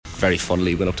very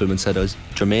funnily went up to him and said, "Oh,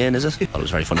 Jermaine, is it?" I thought it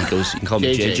was very funny. He goes, "You can call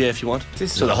me JJ if you want."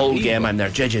 So the whole game I'm there,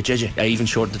 JJ. I even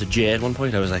shortened it to J at one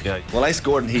point. I was like, well, I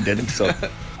scored and he didn't, so.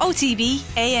 OTB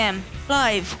AM,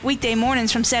 live weekday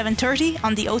mornings from 7:30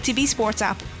 on the OTB Sports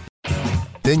app.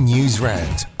 The News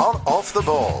Round on Off the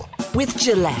Ball. With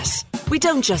Gillette, we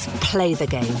don't just play the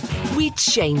game, we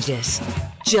change it.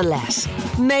 Gillette,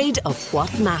 made of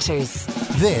what matters.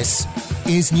 This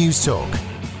is News Talk.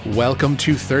 Welcome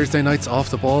to Thursday Nights Off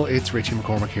the Ball. It's Richie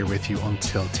McCormack here with you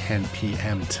until 10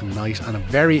 p.m. tonight, and a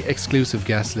very exclusive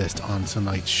guest list on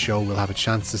tonight's show. We'll have a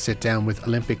chance to sit down with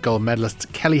Olympic gold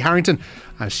medalist Kellie Harrington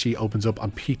as she opens up on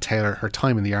Pete Taylor, her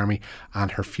time in the army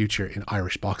and her future in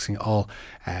Irish boxing, all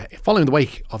following the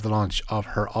wake of the launch of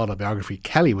her autobiography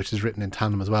Kellie, which is written in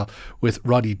tandem as well with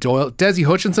Roddy Doyle. Desi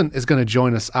Hutchinson is going to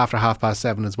join us after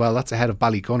 7:30 as well. That's ahead of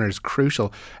Ballygunner's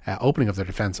crucial opening of their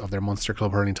defence of their Munster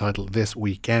Club hurling title this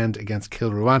weekend against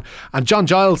Kilruane. And John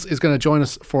Giles is going to join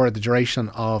us for the duration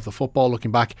of the football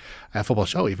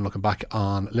show, even looking back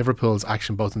on Liverpool's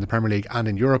action both in the Premier League and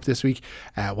in Europe this week,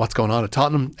 what's going on at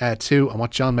Tottenham too, and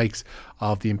what John makes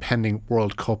of the impending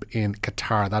World Cup in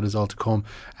Qatar. That is all to come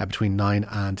between 9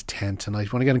 and 10 tonight. If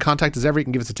you want to get in contact as ever, you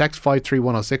can give us a text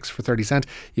 53106 for 30 cent.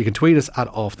 You can tweet us at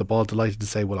Off the Ball. Delighted to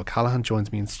say Will O'Callaghan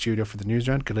joins me in studio for the news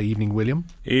round. Good evening, William.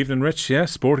 Evening, Rich. Yeah,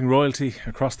 sporting royalty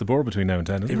across the board between now and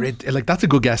 10, isn't it? Like, that's a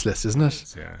good guest list, isn't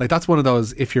it? Yeah. Like, that's one of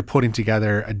those, if you're putting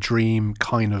together a dream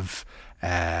kind of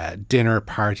dinner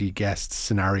party guest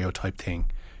scenario type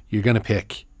thing, you're going to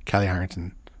pick Kellie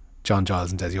Harrington, John Giles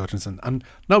and Desi Hutchinson, and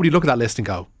nobody look at that list and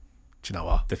go, do you know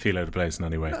what? They feel out of place in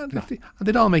any way. And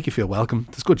they'd all make you feel welcome.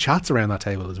 There's good chats around that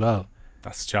table as well.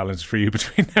 That's a challenge for you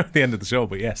between now and the end of the show,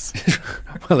 but yes.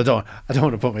 Well, I don't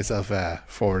want to put myself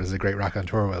forward as a great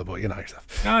raconteur, Will, but you know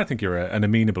yourself. No, I think you're an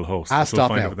amenable host. Stop we'll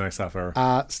find now. out for the next half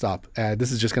hour. Stop.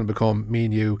 This is just going to become me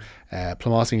and you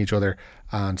plumossing each other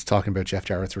and talking about Jeff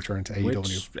Jarrett's return to AEW.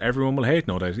 Which everyone will hate,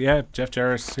 no doubt. Yeah, Jeff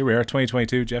Jarrett, here we are,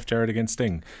 2022, Jeff Jarrett against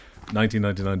Sting.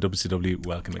 1999 WCW,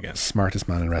 welcome again. Smartest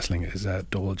man in wrestling is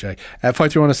Double J.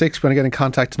 53106, we're going to get in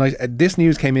contact tonight. This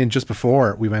news came in just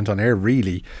before we went on air,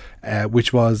 really,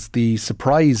 which was the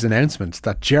surprise announcement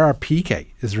that Gerard Piqué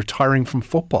is retiring from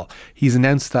football. He's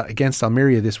announced that against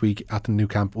Almeria this week at the Nou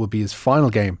Camp will be his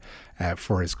final game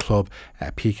for his club.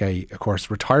 Piqué, of course,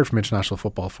 retired from international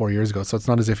football 4 years ago, so it's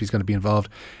not as if he's going to be involved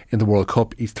in the World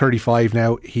Cup. He's 35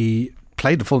 now. He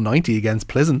played the full 90 against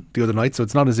Pleasant the other night, so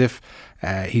it's not as if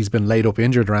he's been laid up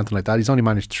injured or anything like that. He's only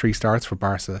managed 3 starts for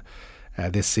Barca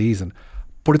this season,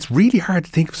 but it's really hard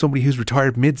to think of somebody who's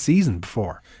retired mid-season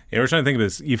before. Yeah, we're trying to think of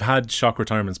this. You've had shock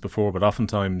retirements before, but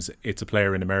oftentimes it's a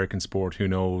player in American sport who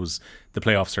knows the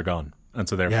playoffs are gone, and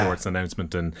so therefore it's an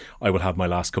announcement and I will have my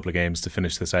last couple of games to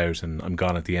finish this out and I'm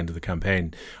gone at the end of the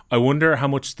campaign. I wonder how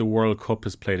much the World Cup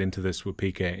has played into this with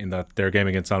Piqué, in that their game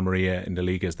against Almeria in the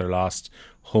league is their last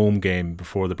home game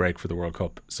before the break for the World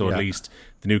Cup, so at least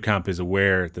the Nou Camp is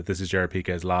aware that this is Gerard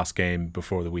Piqué's last game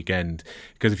before the weekend,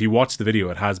 because if you watch the video,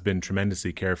 it has been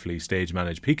tremendously carefully stage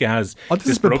managed. Piqué has this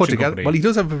has been put together company. Well, he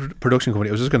does have a production company.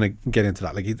 I was just going to get into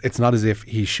that. Like, it's not as if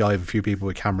he's shy of a few people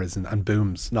with cameras and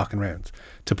booms knocking around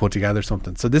to put together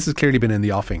something. So this has clearly been in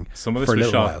the offing. Some of this was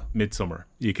shot midsummer.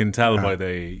 You can tell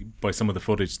by some of the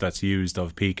footage that's used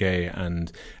of Piqué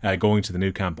and going to the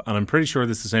Nou Camp, and I'm pretty sure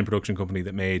this is the same production company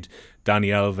that made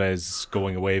Dani Alves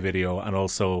going away video and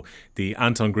also the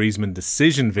Anton Griezmann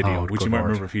decision video, which you might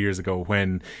remember a few years ago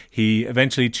when he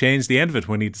eventually changed the end of it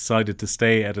when he decided to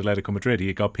stay at Atletico Madrid.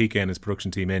 He got Piqué and his production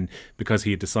team in because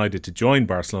he had decided to join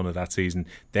Barcelona that season,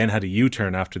 then had a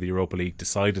U-turn after the Europa League,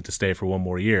 decided to stay for one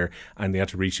more year, and they had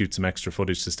to reshoot some extra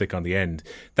footage to stick on the end.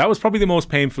 That was probably the most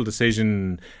painful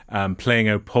decision playing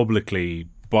out publicly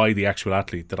by the actual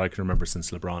athlete that I can remember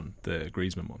since LeBron, the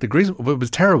Griezmann one. The Griezmann, it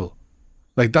was terrible.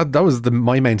 Like, that was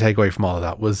my main takeaway from all of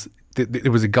that, was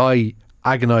it was a guy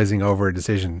agonising over a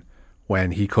decision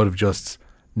when he could have just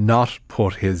not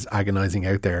put his agonising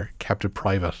out there, kept it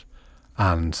private,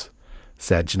 and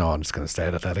said, you know, I'm just going to stay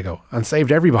at Atletico, and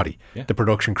saved everybody. The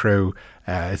production crew,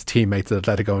 his teammates at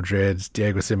Atletico Madrid,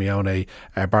 Diego Simeone,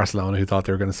 Barcelona, who thought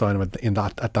they were going to sign him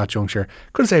at that juncture.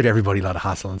 Could have saved everybody a lot of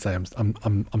hassle and say,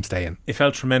 I'm staying. It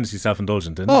felt tremendously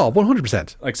self-indulgent, didn't it? Oh,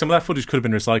 100%. Like, some of that footage could have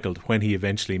been recycled when he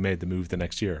eventually made the move the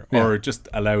next year, or just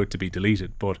allow it to be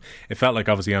deleted. But it felt like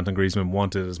obviously Anton Griezmann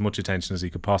wanted as much attention as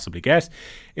he could possibly get.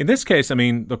 In this case, I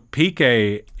mean, look,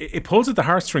 Piqué, it pulls at the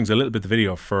heartstrings a little bit, the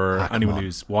video, for anyone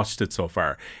who's watched it so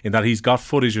far, in that he's got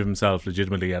footage of himself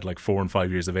legitimately at like 4 and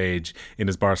 5 years of age in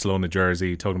his Barcelona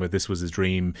jersey, talking about this was his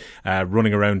dream,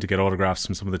 running around to get autographs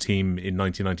from some of the team in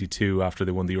 1992 after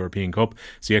they won the European Cup.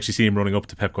 So you actually see him running up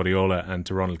to Pep Guardiola and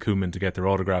to Ronald Koeman to get their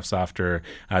autographs after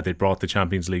they brought the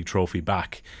Champions League trophy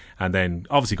back. And then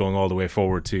obviously going all the way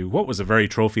forward to what was a very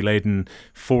trophy-laden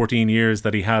 14 years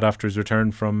that he had after his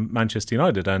return from Manchester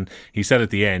United. And he said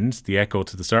at the end, the echo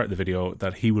to the start of the video,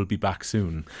 that he will be back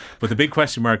soon. But the big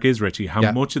question mark is, Richie,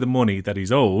 how much of the money that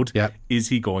he's owed is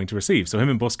he going to receive? So him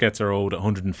and Busquets are owed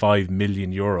 €105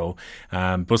 million.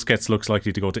 Busquets looks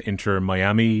likely to go to Inter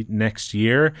Miami next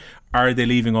year. Are they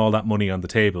leaving all that money on the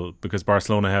table? Because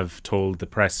Barcelona have told the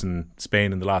press in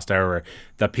Spain in the last hour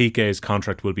that Piqué's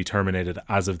contract will be terminated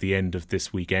as of the end of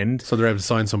this weekend. So they're able to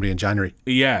sign somebody in January.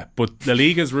 Yeah, but La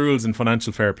Liga's rules in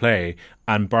financial fair play,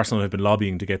 and Barcelona have been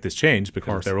lobbying to get this changed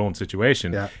because of their own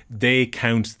situation, they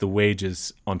count the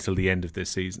wages until the end of this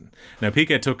season. Now,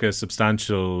 Piqué took a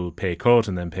substantial pay cut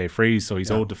and then pay freeze, so he's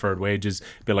owed deferred wages,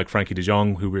 a bit like Frankie de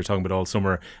Jong, who we were talking about all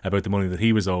summer about the money that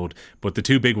he was owed. But the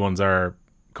two big ones are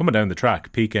coming down the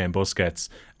track, Piqué and Busquets,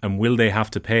 and will they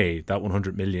have to pay that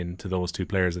 100 million to those two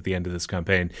players at the end of this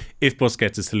campaign if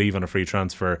Busquets is to leave on a free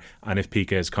transfer and if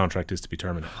Piqué's contract is to be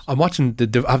terminated? I'm watching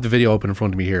I have the video open in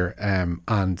front of me here,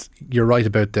 and you're right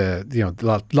about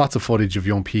lots of footage of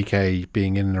young Piqué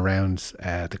being in and around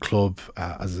the club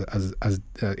as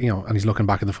and he's looking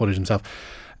back at the footage himself.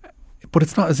 But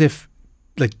it's not as if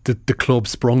like the club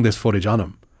sprung this footage on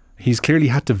him. He's clearly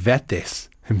had to vet this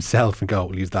himself and go,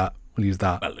 we'll use that.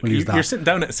 You're sitting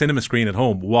down at a cinema screen at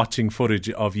home watching footage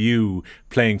of you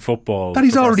playing football that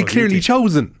he's already clearly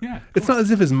chosen. Yeah, it's not as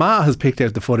if his ma has picked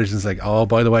out the footage and it's like, oh,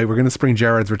 by the way, we're going to spring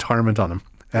Gerrard's retirement on him.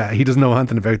 He doesn't know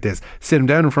anything about this. Sit him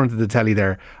down in front of the telly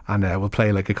there and we'll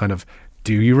play like a kind of,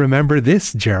 do you remember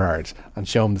this, Gerrard? And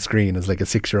show him the screen as like a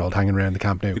 6-year-old hanging around the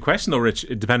Camp Nou. The question though, Rich,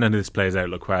 depending on how this plays out,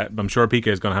 look, I'm sure Piqué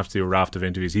is going to have to do a raft of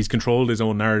interviews. He's controlled his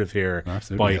own narrative here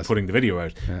by putting the video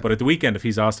out. Yeah. But at the weekend, if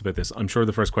he's asked about this, I'm sure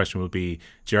the first question will be,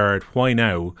 Gerrard, why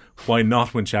now? Why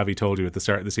not when Xavi told you at the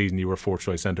start of the season you were fourth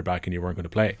choice centre back and you weren't going to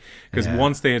play? Because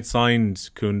once they had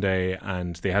signed Koundé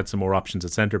and they had some more options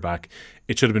at centre back,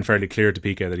 it should have been fairly clear to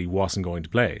Piqué that he wasn't going to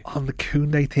play. On the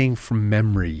Koundé thing, from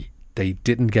memory, they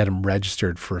didn't get him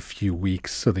registered for a few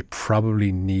weeks, so they probably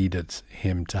needed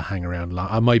him to hang around long.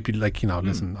 I might be like,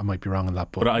 listen, I might be wrong on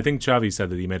that. But I think Xavi said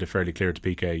that he made it fairly clear to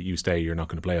Piqué, you stay, you're not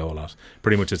going to play a whole lot.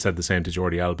 Pretty much had said the same to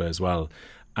Jordi Alba as well.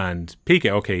 And Piqué,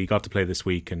 okay, he got to play this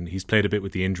week and he's played a bit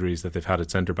with the injuries that they've had at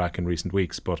centre-back in recent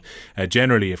weeks, but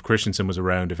generally if Christensen was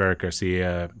around, if Eric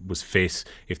Garcia was fit,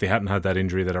 if they hadn't had that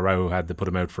injury that Araujo had that put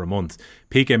him out for a month,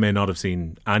 Piqué may not have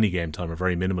seen any game time or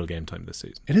very minimal game time this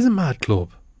season. It is a mad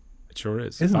club. It sure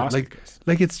is, isn't it?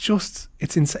 Like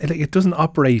it's insane. Like, it doesn't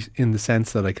operate in the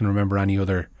sense that I can remember any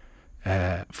other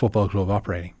football club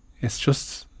operating. It's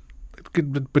just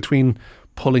between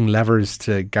pulling levers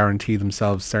to guarantee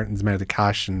themselves certain amount of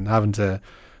cash and having to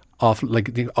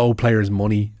owe players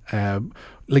money.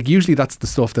 Like usually that's the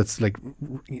stuff that's like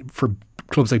for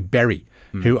clubs like Bury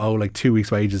who owe like 2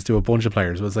 weeks' wages to a bunch of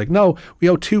players. It was like, no, we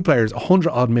owe two players 100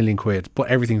 odd million quid, but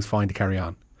everything's fine to carry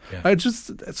on. Yeah.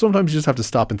 Sometimes you just have to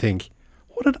stop and think,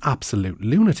 what an absolute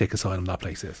lunatic asylum that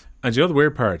place is. And the other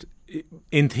weird part,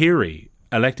 in theory,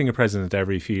 electing a president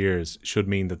every few years should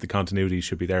mean that the continuity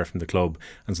should be there from the club,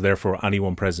 and so therefore any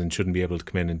one president shouldn't be able to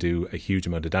come in and do a huge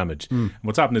amount of damage. And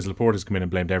what's happened is Laporte has come in and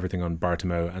blamed everything on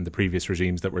Bartomeu and the previous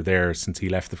regimes that were there since he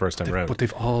left the first time around. But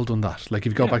they've all done that. Like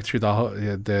if you go back through I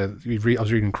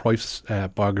was reading Cruyff's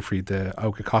biography, the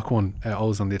Auka Koch one,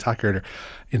 always on the attack earlier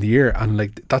in the year, and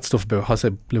like that stuff about Jose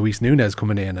Luis Núñez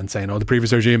coming in and saying, oh, the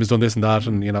previous regime has done this and that,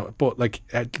 and but like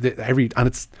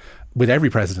it's with every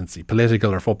presidency,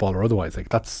 political or football or otherwise, like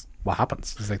that's what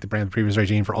happens. It's like they blame the previous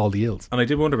regime for all the ills. And I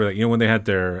did wonder about that, when they had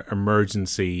their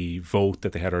emergency vote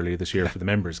that they had earlier this year for the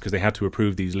members, because they had to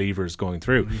approve these levers going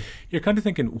through. You're kind of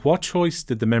thinking, what choice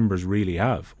did the members really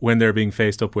have when they're being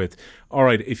faced up with, all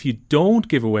right, if you don't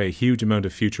give away a huge amount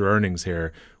of future earnings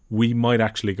here, we might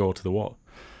actually go to the wall.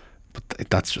 But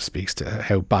that just speaks to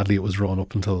how badly it was run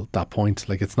up until that point.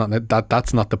 Like it's not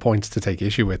that's not the point to take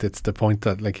issue with. It's the point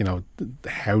that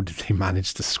how did they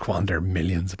manage to squander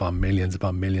millions upon millions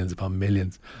upon millions upon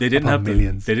millions? They didn't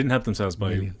help themselves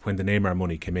by when the Neymar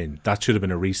money came in. That should have been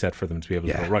a reset for them to be able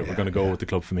to go, right, we're going to go with the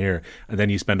club from here. And then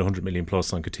you spend 100 million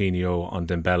plus on Coutinho, on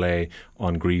Dembele,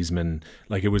 on Griezmann.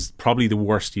 Like it was probably the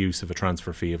worst use of a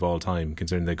transfer fee of all time,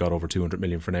 considering they got over 200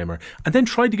 million for Neymar. And then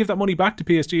tried to give that money back to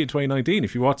PSG in 2019.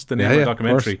 If you watched the Neymar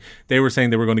documentary, they were saying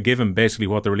they were going to give him basically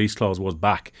what the release clause was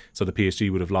back, so the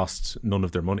PSG would have lost none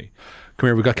of their money. Come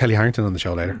here, we've got Kelly Harrington on the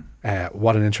show later.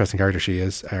 What an interesting character she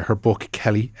is. Her book,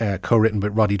 Kelly, co-written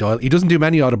with Roddy Doyle. He doesn't do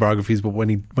many autobiographies, but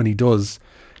when he does,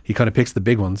 he kind of picks the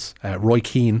big ones. Roy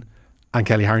Keane and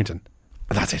Kelly Harrington.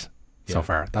 And that's it so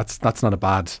far. That's not a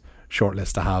bad short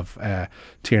list to have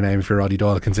to your name if you're Roddy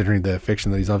Doyle, considering the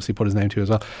fiction that he's obviously put his name to as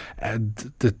well.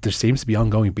 There seems to be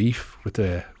ongoing beef with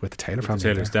the Taylor family.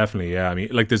 The Taylors, definitely, yeah. I mean,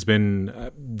 like, there's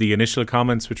been the initial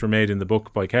comments which were made in the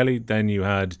book by Kelly, then you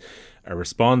had a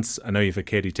response, and now you've had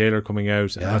Katie Taylor coming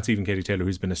out, and that's even Katie Taylor,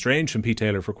 who's been estranged from Pete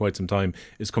Taylor for quite some time,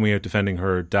 is coming out defending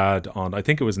her dad on, I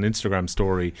think it was an Instagram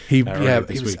story. It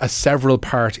was a several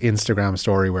part Instagram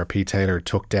story where Pete Taylor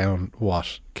took down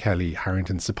what Kelly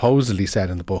Harrington supposedly said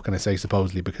in the book, and I say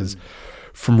supposedly because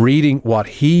from reading what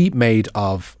he made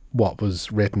of what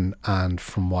was written and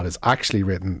from what is actually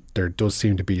written, there does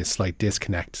seem to be a slight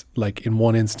disconnect. Like, in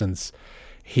one instance,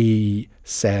 he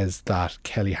says that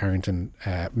Kelly Harrington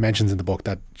mentions in the book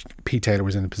that Pete Taylor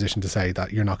was in a position to say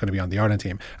that you're not going to be on the Ireland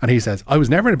team, and he says, I was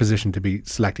never in a position to be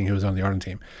selecting who was on the Ireland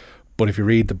team. But if you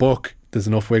read the book, there's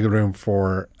enough wiggle room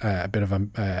for a bit of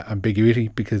ambiguity,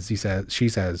 because she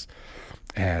says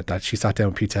that she sat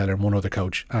down with Pete Taylor and one other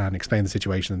coach and explained the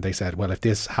situation, and they said, well, if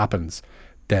this happens,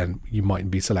 then you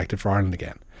mightn't be selected for Ireland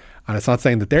again. And it's not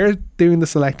saying that they're doing the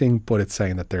selecting, but it's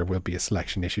saying that there will be a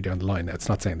selection issue down the line. It's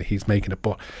not saying that he's making it,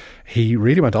 but he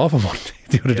really went off on one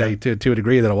the other day to a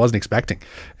degree that I wasn't expecting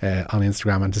on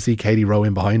Instagram. And to see Katie row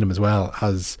in behind him as well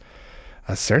has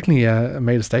certainly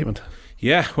made a statement.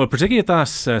 Yeah, well, particularly at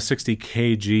that 60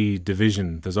 kg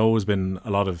division, there's always been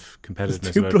a lot of competitiveness.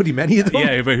 There's too bloody many of them.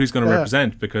 Yeah, about who's going to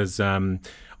represent, because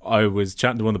I was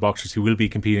chatting to one of the boxers who will be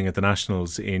competing at the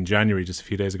Nationals in January, just a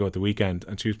few days ago at the weekend,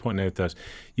 and she was pointing out that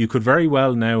you could very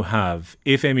well now have,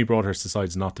 if Amy Broadhurst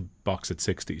decides not to box at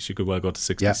 60, she could well go to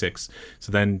 66. Yeah.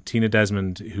 So then Tina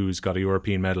Desmond, who's got a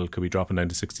European medal, could be dropping down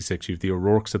to 66. You have the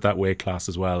O'Rourke's at that weight class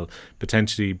as well,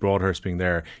 potentially Broadhurst being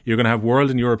there. You're going to have world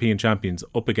and European champions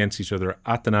up against each other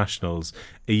at the Nationals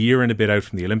a year and a bit out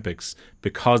from the Olympics,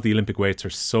 because the Olympic weights are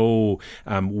so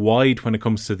wide when it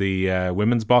comes to the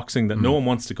women's boxing that no one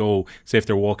wants to go, say if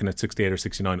they're walking at 68 or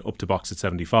 69, up to box at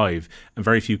 75, and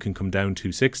very few can come down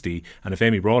to 60. And if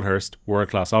Amy Broadhurst,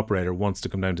 world-class operator, wants to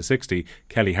come down to 60,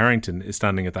 Kelly Harrington is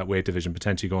standing at that weight division,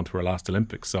 potentially going to her last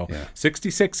Olympics. So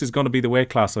 66 is going to be the weight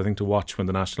class, I think, to watch when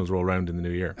the Nationals roll around in the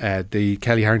new year. The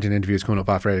Kelly Harrington interview is coming up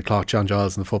after 8 o'clock. John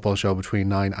Giles in the Football Show between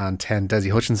 9 and 10.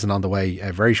 Desi Hutchinson on the way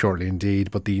very shortly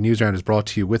indeed. But the news round is brought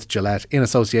to you with Gillette in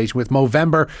association with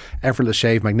Movember. Effortless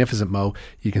shave, magnificent Mo.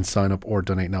 You can sign up or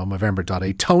donate now,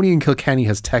 Movember.ie. Tony in Kilkenny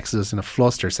has texted us in a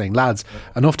fluster saying, lads,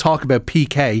 enough talk about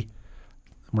PK.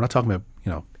 We're not talking about,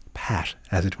 Pat,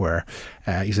 as it were.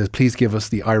 He says, please give us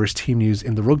the Irish team news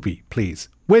in the rugby, please.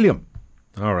 William.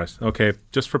 All right, okay,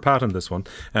 just for Pat on this one.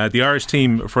 The Irish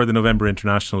team for the November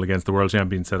International against the world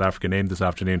champion South Africa named this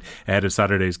afternoon ahead of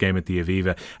Saturday's game at the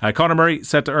Aviva. Conor Murray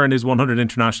set to earn his 100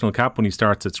 international cap when he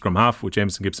starts at scrum half, with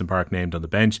Jameson Gibson Park named on the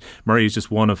bench. Murray is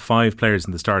just one of 5 players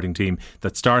in the starting team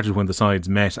that started when the sides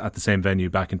met at the same venue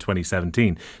back in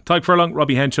 2017. Tyke Furlong,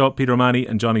 Robbie Henshaw, Peter O'Mahony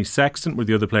and Johnny Sexton were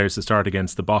the other players to start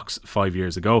against the Box 5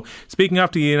 years ago. Speaking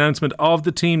after the announcement of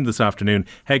the team this afternoon,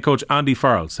 head coach Andy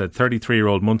Farrell said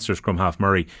 33-year-old Munster scrum half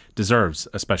Murray deserves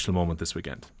a special moment this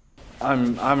weekend.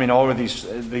 I'm in awe of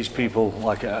these people.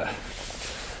 Like,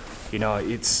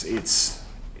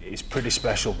 it's pretty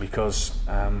special, because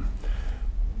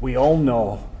we all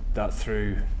know that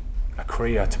through a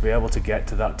career to be able to get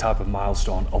to that type of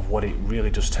milestone of what it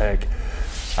really does take.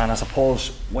 And I suppose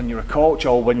when you're a coach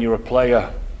or when you're a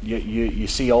player, you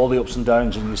see all the ups and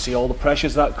downs, and you see all the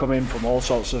pressures that come in from all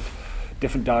sorts of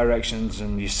different directions,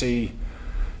 and you see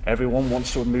everyone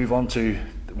wants to move on to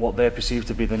what they perceive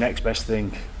to be the next best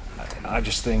thing. I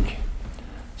just think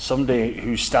somebody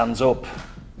who stands up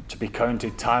to be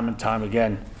counted time and time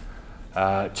again,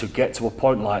 to get to a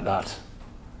point like that,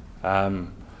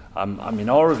 I'm in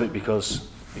awe of it, because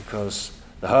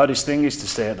the hardest thing is to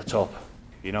stay at the top.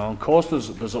 Of course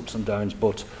there's ups and downs,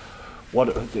 but what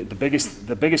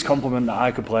the biggest compliment that I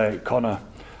could play Conor,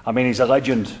 I mean, he's a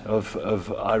legend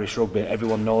of Irish rugby.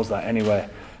 Everyone knows that anyway.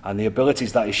 And the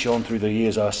abilities that he's shown through the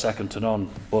years are second to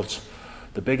none. But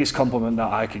the biggest compliment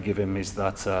that I could give him is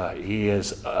that he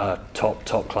is a top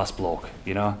class bloke.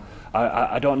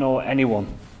 I don't know anyone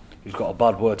who's got a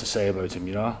bad word to say about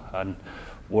him. And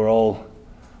we're all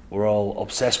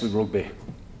obsessed with rugby.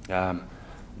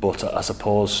 But I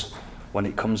suppose when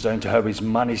it comes down to how he's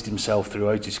managed himself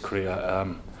throughout his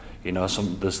career,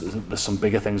 there's some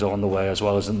bigger things on the way as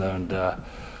well, isn't there? And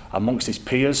amongst his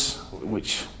peers,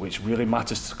 which really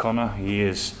matters to Conor,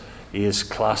 he's he is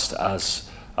classed as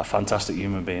a fantastic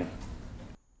human being.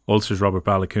 Ulster's Robert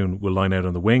Baloucoune will line out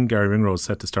on the wing. Gary Ringrose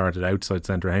set to start at outside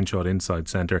centre, Henshaw inside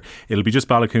centre. It'll be just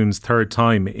Baloucoune's third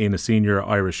time in a senior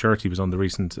Irish shirt. He was on the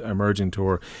recent emerging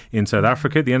tour in South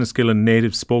Africa. The Enniskillen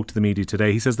native spoke to the media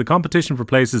today. He says the competition for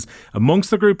places amongst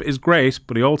the group is great,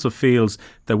 but he also feels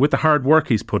that with the hard work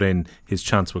he's put in, his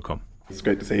chance will come. It's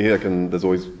great to see. There's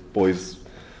always boys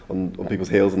on people's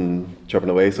heels and chirping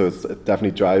away, so it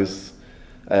definitely drives,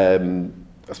 I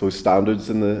suppose, standards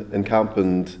in camp.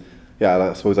 And yeah,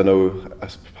 I suppose I know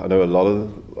a lot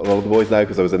of the boys now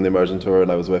because I was in the immersion tour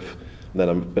and I was with, and then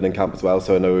I've been in camp as well.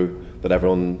 So I know that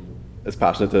everyone is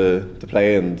passionate to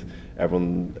play and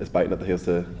everyone is biting at the heels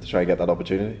to try and get that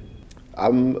opportunity.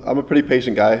 I'm a pretty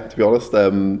patient guy, to be honest.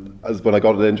 As when I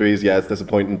got the injuries, yeah, it's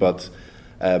disappointing, but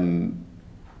I knew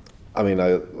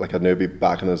I'd be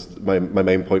back, and my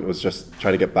main point was just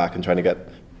trying to get back and trying to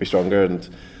be stronger. And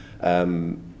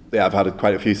yeah, I've had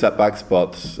quite a few setbacks,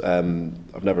 but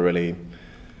I've never really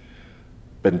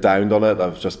been downed on it.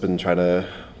 I've just been trying to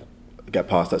get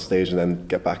past that stage and then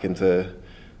get back into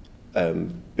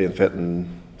being fit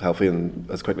and healthy and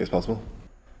as quickly as possible.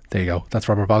 There you go. That's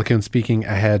Robert Baloucoune speaking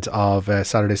ahead of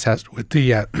Saturday's test with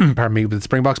the with the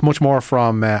Springboks. Much more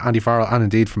from Andy Farrell and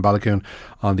indeed from Baloucoune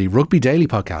on the Rugby Daily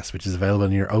podcast, which is available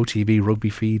in your OTB Rugby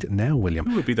feed now, William.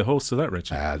 Who would be the host of that,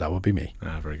 Richie? That would be me.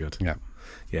 Very good. Yeah.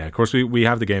 Yeah, of course, we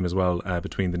have the game as well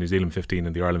between the New Zealand 15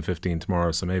 and the Ireland 15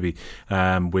 tomorrow. So maybe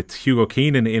with Hugo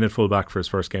Keenan in at full-back for his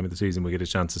first game of the season, we get a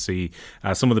chance to see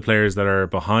some of the players that are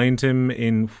behind him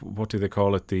in, what do they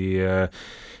call it? What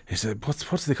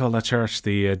do they call that chart?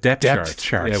 The depth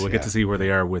chart. Yeah, we'll get to see where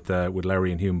they are with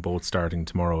Lowry and Hume both starting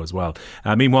tomorrow as well.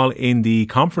 Meanwhile, in the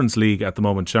Conference League at the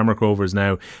moment, Shamrock Rovers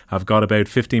now have got about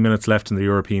 15 minutes left in the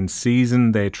European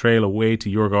season. They trail away to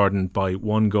Djurgården by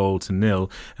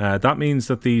 1-0. That means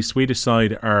that the Swedish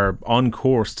side are on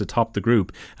course to top the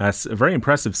group. A very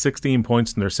impressive 16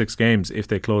 points in their 6 games if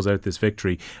they close out this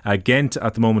victory. Ghent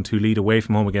at the moment, who lead away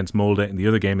from home against Molde in the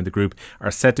other game in the group, are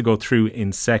set to go through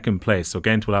in second place. So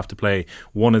Ghent will have to play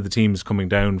one of the teams coming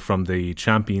down from the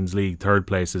Champions League third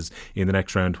places in the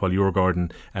next round, while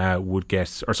Djurgården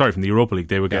from the Europa League,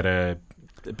 they would get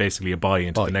basically a bye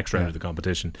into the next round of the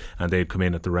competition, and they'd come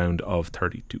in at the round of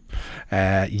 32.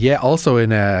 Also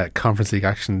in Conference League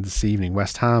action this evening,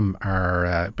 West Ham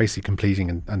are basically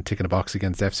completing and ticking a box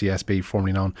against FCSB,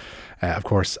 formerly known of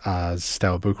course as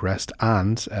Steaua Bucharest,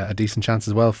 and a decent chance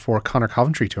as well for Conor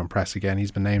Coventry to impress again.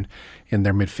 He's been named in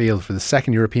their midfield for the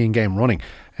second European game running,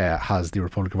 has the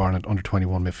Republic of Ireland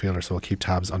under-21 midfielder, so we'll keep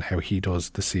tabs on how he does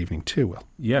this evening too, Will.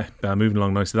 Yeah, moving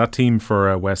along nicely. That team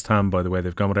for West Ham, by the way,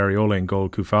 they've gone with Areola in goal,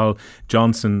 Kufal,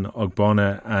 Johnson,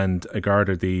 Ogbonna and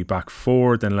Agarda the back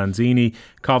four, then Lanzini,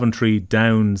 Coventry,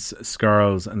 Downs,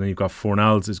 Scarles, and then you've got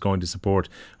Fornals is going to support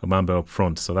Omamba up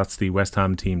front. So that's the West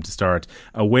Ham team to start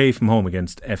away from home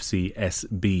against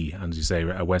FCSB, and as you say,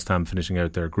 West Ham finishing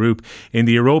out their group. In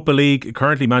the Europa League,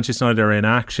 currently Manchester United are in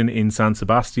action in San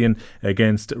Sebastian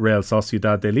against Real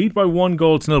Sociedad. They lead by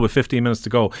 1-0 with 15 minutes to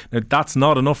go. Now that's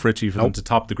not enough, Richie, for them to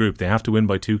top the group. They have to win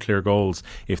by 2 clear goals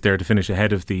if they're to finish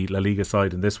ahead of the La Liga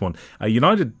side in this one.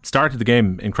 United started the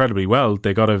game incredibly well.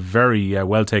 They got a very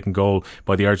well taken goal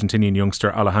by the Argentinian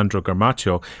youngster Alejandro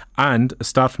Garnacho, and a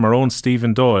stat from our own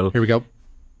Stephen Doyle. Here we go.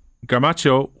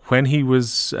 Garnacho, when he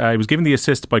was given the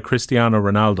assist by Cristiano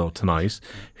Ronaldo tonight,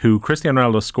 who Cristiano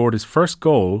Ronaldo scored his first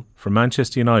goal for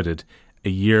Manchester United a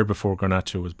year before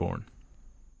Garnacho was born.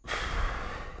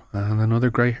 And another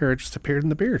grey hair just appeared in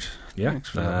the beard. Yeah.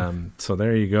 So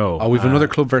there you go. We've another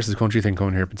club versus country thing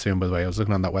coming here soon, by the way. I was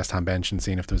looking on that West Ham bench and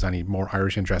seeing if there was any more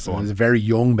Irish interest. It was a very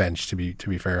young bench, to be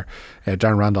fair.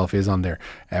 Darren Randolph is on there.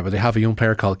 But they have a young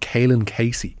player called Caelan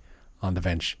Casey on the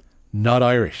bench. Not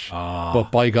Irish,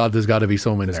 but by God, there's got to be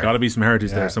some in there. There's got to be some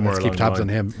heritage there somewhere. Let's keep tabs on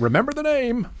him. Remember the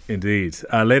name. Indeed.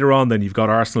 Later on, then you've got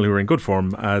Arsenal, who are in good form,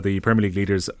 the Premier League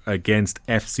leaders, against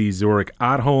FC Zurich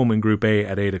at home in Group A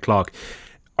at 8 o'clock.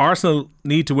 Arsenal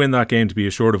need to win that game to be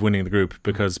assured of winning the group,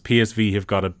 because PSV have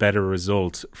got a better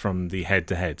result from the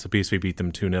head-to-head. So PSV beat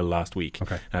them 2-0 last week.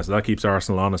 Okay. So that keeps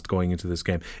Arsenal honest going into this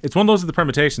game. It's one of those of the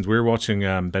permutations. We were watching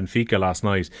Benfica last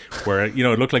night, where it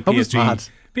looked like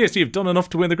PSG have done enough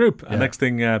to win the group, and next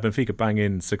thing Benfica bang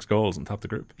in 6 goals and top the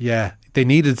group. Yeah, they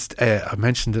needed, I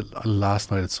mentioned it last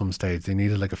night at some stage, they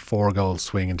needed like a 4-goal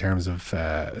swing in terms of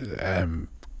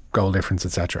goal difference,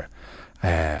 etc.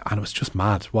 And it was just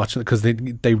mad watching it, because they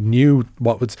knew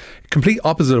what was complete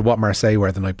opposite of what Marseille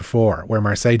were the night before, where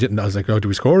Marseille didn't. I was like, do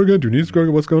we score again? Do we need to score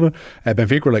again? What's going on?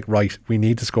 Benfica were like, right, we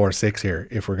need to score 6 here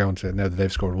if we're going to, now that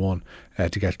they've scored 1,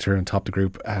 to get through and top the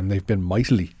group, and they've been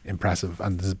mightily impressive,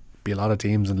 and there's be a lot of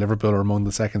teams, and Liverpool are among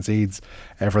the second seeds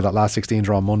for that last 16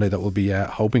 draw on Monday that will be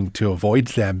hoping to avoid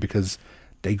them because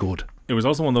they good. It was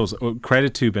also one of those,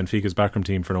 credit to Benfica's backroom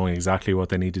team for knowing exactly what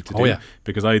they needed to do,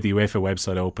 because I had the UEFA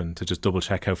website open to just double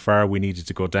check how far we needed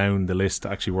to go down the list to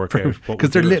actually work out what because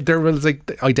they're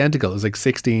like identical. It was like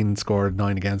 16 scored,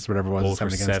 9 against, whatever it was,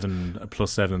 7 against,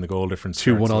 +7 in the goal difference,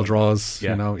 2 1-all draws.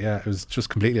 It was just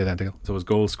completely identical. So it was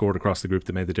goals scored across the group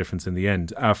that made the difference in the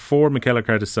end. For Mikel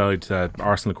Arteta's side,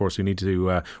 Arsenal of course, who need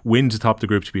to win to top the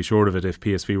group to be assured of it if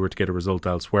PSV were to get a result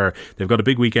elsewhere. They've got a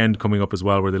big weekend coming up as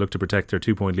well where they look to protect their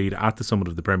 2-point lead at the summit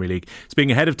of the Premier League. Speaking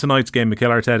ahead of tonight's game,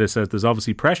 Mikel Arteta says there's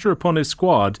obviously pressure upon his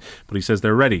squad, but he says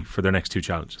they're ready for their next 2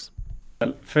 challenges.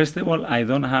 Well, first of all, I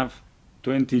don't have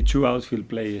 22 outfield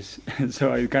players,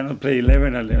 so I cannot play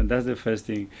 11. That's the first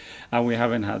thing, and we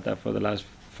haven't had that for the last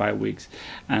 5 weeks.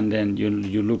 And then you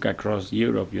look across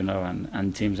Europe,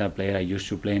 and teams that play are used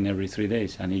to playing every 3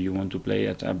 days. And if you want to play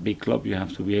at a big club, you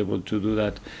have to be able to do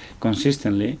that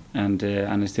consistently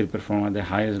and still perform at the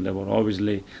highest level.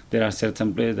 Obviously, there are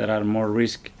certain players that are more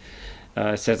risk.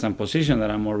 Certain positions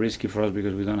that are more risky for us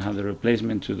because we don't have the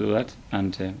replacement to do that,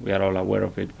 and we are all aware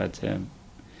of it. But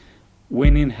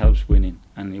winning helps winning,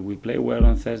 and if we play well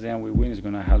on Thursday and we win, it's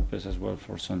going to help us as well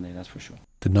for Sunday. That's for sure.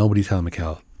 Did nobody tell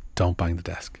Mikel, don't bang the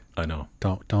desk? I know.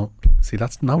 Don't. See,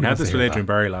 that's nobody. We had this with Adrian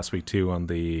Barry last week too on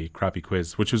the crappy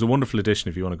quiz, which was a wonderful addition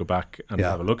if you want to go back and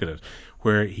have a look at it,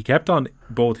 where he kept on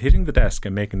both hitting the desk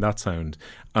and making that sound,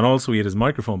 and also he had his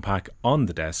microphone pack on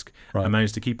the desk and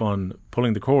managed to keep on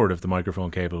pulling the cord of the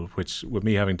microphone cable, which with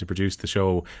me having to produce the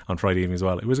show on Friday evening as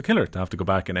well, it was a killer to have to go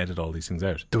back and edit all these things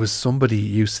out. There was somebody who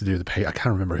used to do the pay. I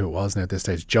can't remember who it was now at this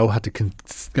stage. Joe had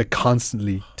to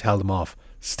constantly tell them off,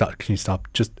 stop, can you stop,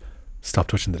 just stop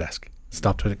touching the desk,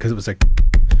 stop touching, because it was like...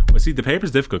 Well, see, the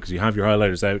paper's difficult because you have your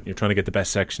highlighters out and you're trying to get the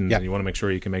best sections and you want to make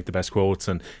sure you can make the best quotes,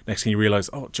 and next thing you realise,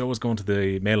 Joe was going to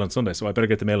the Mail on Sunday, so I better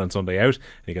get the Mail on Sunday out,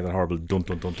 and you get that horrible dun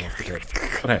off the tape.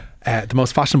 But hey. The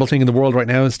most fashionable thing in the world right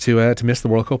now is to miss the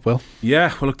World Cup, Will.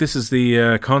 Yeah, well look, this is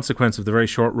the consequence of the very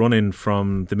short run-in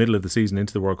from the middle of the season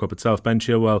into the World Cup itself. Ben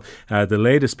Chilwell, the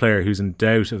latest player who's in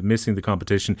doubt of missing the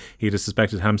competition, he had a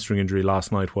suspected hamstring injury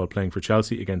last night while playing for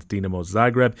Chelsea against Dinamo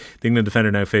Zagreb. The England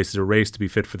defender now faces a race to be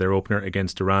fit for their opener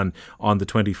against Iran on the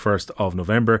 21st of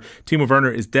November. Timo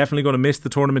Werner is definitely going to miss the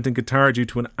tournament in Qatar due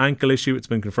to an ankle issue. It's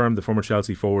been confirmed the former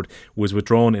Chelsea forward was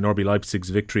withdrawn in RB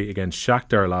Leipzig's victory against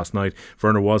Shakhtar last night.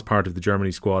 Werner was part of the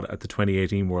Germany squad at the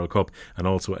 2018 World Cup and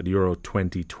also at Euro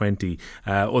 2020.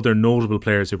 Other notable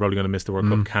players who are probably going to miss the World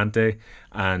Cup, Kante,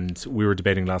 and we were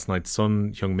debating last night,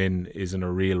 Son Heung-min is in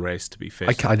a real race to be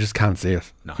fit. I just can't see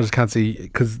it. No. I just can't see,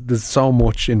 because there's so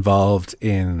much involved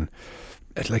in...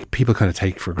 Like, people kind of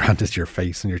take for granted your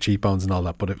face and your cheekbones and all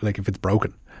that, but if it's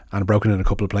broken and broken in a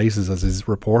couple of places as is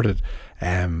reported,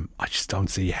 I just don't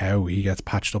see how he gets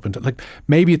patched up into, like,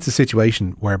 maybe it's a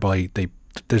situation whereby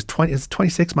there's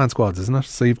 26 man squads, isn't it?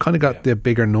 So you've kind of got the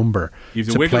bigger number. You've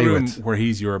the wiggle room where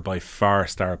he's your by far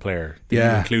star player. You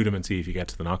include him and see if you get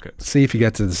to the knockouts. See if you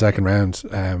get to the second round.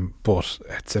 But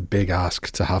it's a big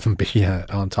ask to have him be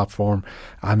on top form,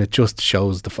 and it just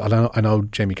shows I know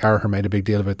Jamie Carragher made a big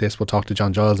deal about this. We'll talk to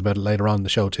John Giles about it later on in the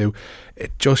show too.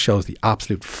 It just shows the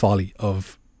absolute folly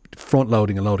of front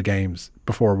loading a load of games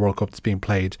before a World Cup that's being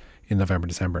played in November,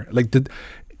 December. Like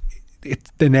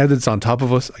now that it's on top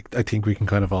of us, I think we can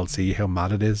kind of all see how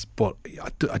mad it is, but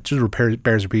it just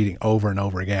bears repeating over and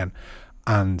over again.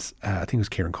 And I think it was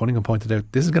Kieran Cunningham pointed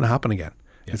out, this is going to happen again.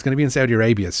 It's going to be in Saudi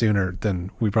Arabia sooner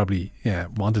than we probably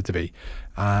want it to be,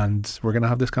 and we're going to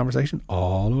have this conversation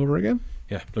all over again.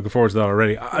 Yeah, looking forward to that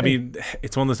already. I mean,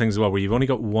 it's one of those things as well where you've only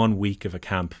got 1 week of a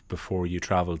camp before you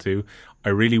travel to. I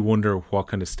really wonder what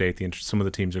kind of state some of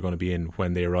the teams are going to be in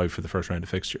when they arrive for the first round of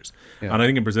fixtures. And I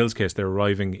think in Brazil's case, they're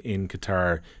arriving in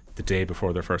Qatar the day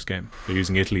before their first game. They're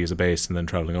using Italy as a base and then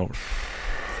travelling over.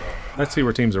 Let's see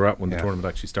where teams are at when the tournament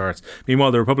actually starts.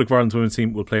 Meanwhile, the Republic of Ireland's women's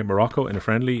team will play Morocco in a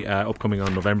friendly upcoming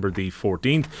on November the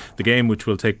 14th. The game, which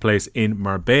will take place in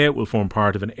Marbella, will form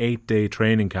part of an 8-day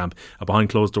training camp. A behind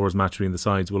closed doors match between the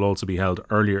sides will also be held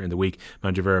earlier in the week.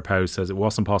 Manager Vera Pauw says it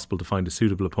wasn't possible to find a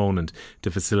suitable opponent to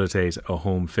facilitate a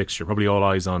home fixture. Probably all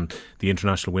eyes on the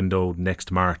international window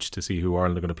next March to see who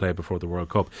Ireland are going to play before the World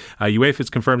Cup. UEFA has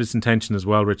confirmed its intention as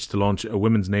well, Rich, to launch a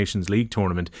Women's Nations League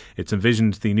tournament. It's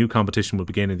envisioned the new competition will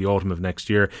begin in the autumn of next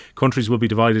year. Countries will be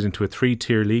divided into a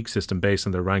 3-tier league system based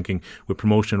on their ranking, with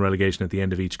promotion and relegation at the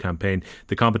end of each campaign.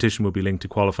 The competition will be linked to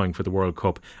qualifying for the World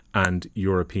Cup and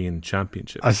European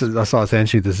Championship. I saw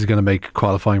essentially this is going to make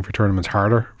qualifying for tournaments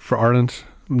harder for Ireland,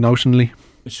 notionally.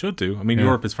 It should do. I mean,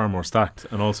 Europe is far more stacked,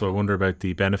 and also I wonder about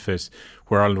the benefit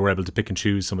where Ireland were able to pick and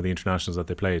choose some of the internationals that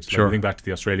they played. Sure. Like, I think back to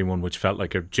the Australian one, which felt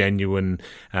like a genuine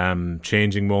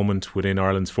changing moment within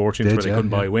Ireland's fortunes, where they couldn't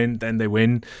buy a win, then they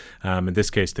win. In this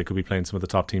case, they could be playing some of the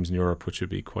top teams in Europe, which would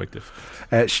be quite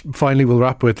difficult. Finally, we'll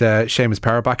wrap with Seamus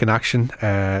Power back in action.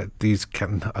 These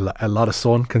getting a lot of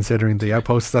sun considering the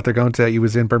outposts that they're going to. He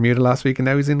was in Bermuda last week and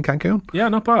now he's in Cancun. Yeah,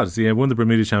 not bad. He won the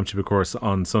Bermuda Championship, of course,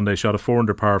 on Sunday. Shot a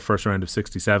 4-under par first round of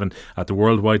 67 at the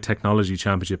Worldwide Technology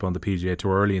Championship on the PGA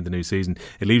Tour early in the new season.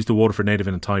 It leaves the Waterford native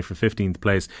in a tie for 15th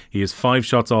place. He is 5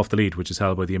 shots off the lead, which is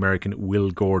held by the American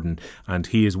Will Gordon, and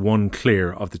he is 1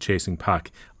 clear of the chasing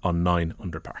pack on 9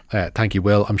 under par. Thank you,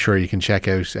 Will. I'm sure you can check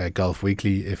out Golf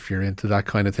Weekly if you're into that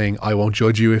kind of thing. I won't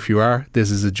judge you if you are.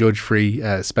 This is a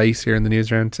judge-free space here in the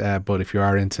newsround. But if you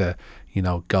are into,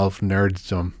 golf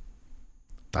nerddom,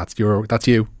 that's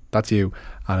you,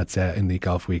 and it's in the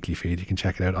Golf Weekly feed. You can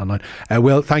check it out online.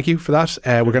 Will, thank you for that.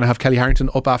 We're going to have Kelly Harrington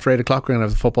up after 8 o'clock. We're going to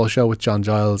have the football show with John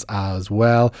Giles as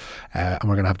well, and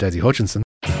we're going to have Desi Hutchinson.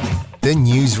 The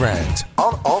News Round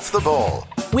on Off the Ball.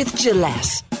 With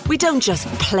Gillette, we don't just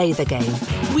play the game,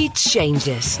 we change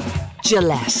it.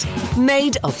 Gillette,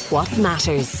 made of what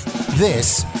matters.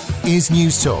 This is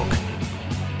News Talk.